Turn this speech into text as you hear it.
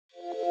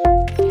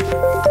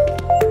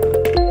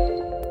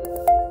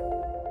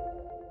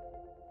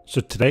So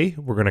today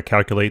we're going to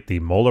calculate the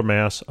molar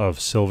mass of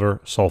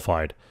silver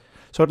sulfide.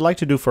 So what I'd like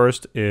to do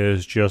first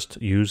is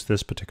just use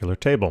this particular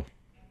table.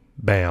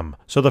 Bam.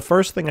 So the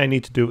first thing I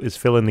need to do is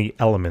fill in the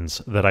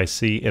elements that I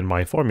see in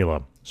my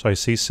formula. So I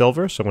see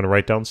silver, so I'm going to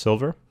write down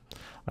silver.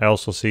 I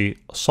also see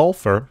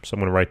sulfur, so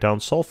I'm going to write down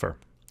sulfur.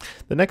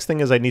 The next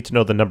thing is I need to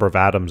know the number of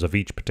atoms of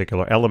each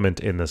particular element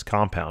in this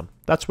compound.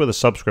 That's where the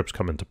subscripts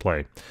come into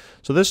play.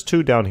 So this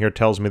 2 down here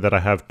tells me that I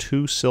have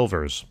 2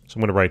 silvers. So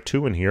I'm going to write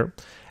 2 in here.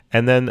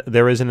 And then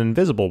there is an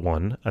invisible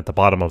 1 at the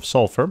bottom of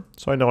sulfur,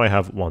 so I know I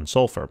have 1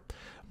 sulfur.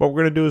 What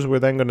we're going to do is we're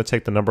then going to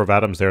take the number of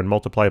atoms there and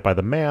multiply it by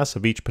the mass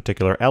of each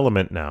particular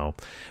element now.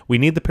 We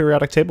need the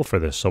periodic table for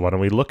this, so why don't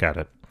we look at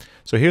it?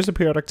 So here's the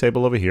periodic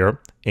table over here,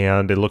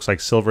 and it looks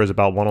like silver is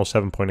about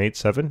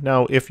 107.87.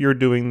 Now, if you're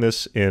doing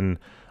this in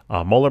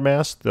molar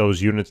mass,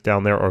 those units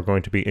down there are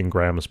going to be in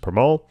grams per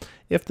mole.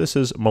 If this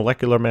is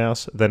molecular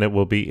mass, then it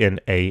will be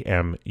in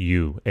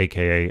AMU,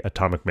 aka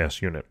atomic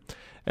mass unit.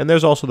 And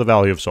there's also the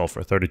value of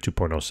sulfur,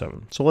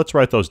 32.07. So let's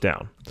write those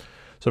down.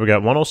 So we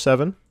got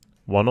 107,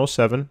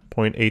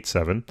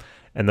 107.87,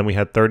 and then we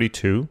had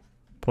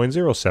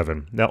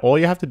 32.07. Now all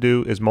you have to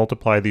do is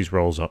multiply these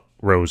rows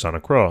on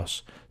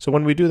across. So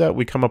when we do that,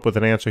 we come up with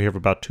an answer here of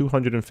about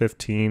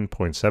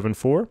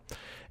 215.74.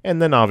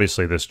 And then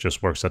obviously this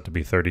just works out to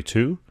be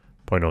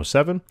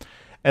 32.07.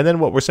 And then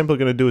what we're simply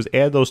going to do is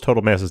add those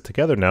total masses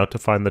together now to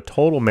find the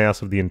total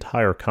mass of the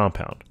entire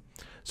compound.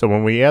 So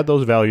when we add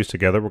those values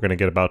together, we're going to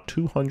get about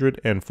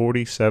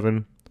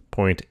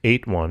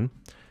 247.81.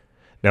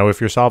 Now,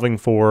 if you're solving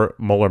for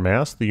molar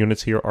mass, the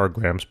units here are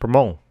grams per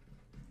mole.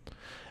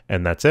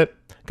 And that's it.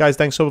 Guys,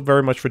 thanks so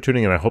very much for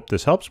tuning in. I hope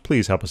this helps.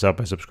 Please help us out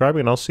by subscribing,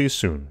 and I'll see you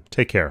soon.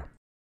 Take care.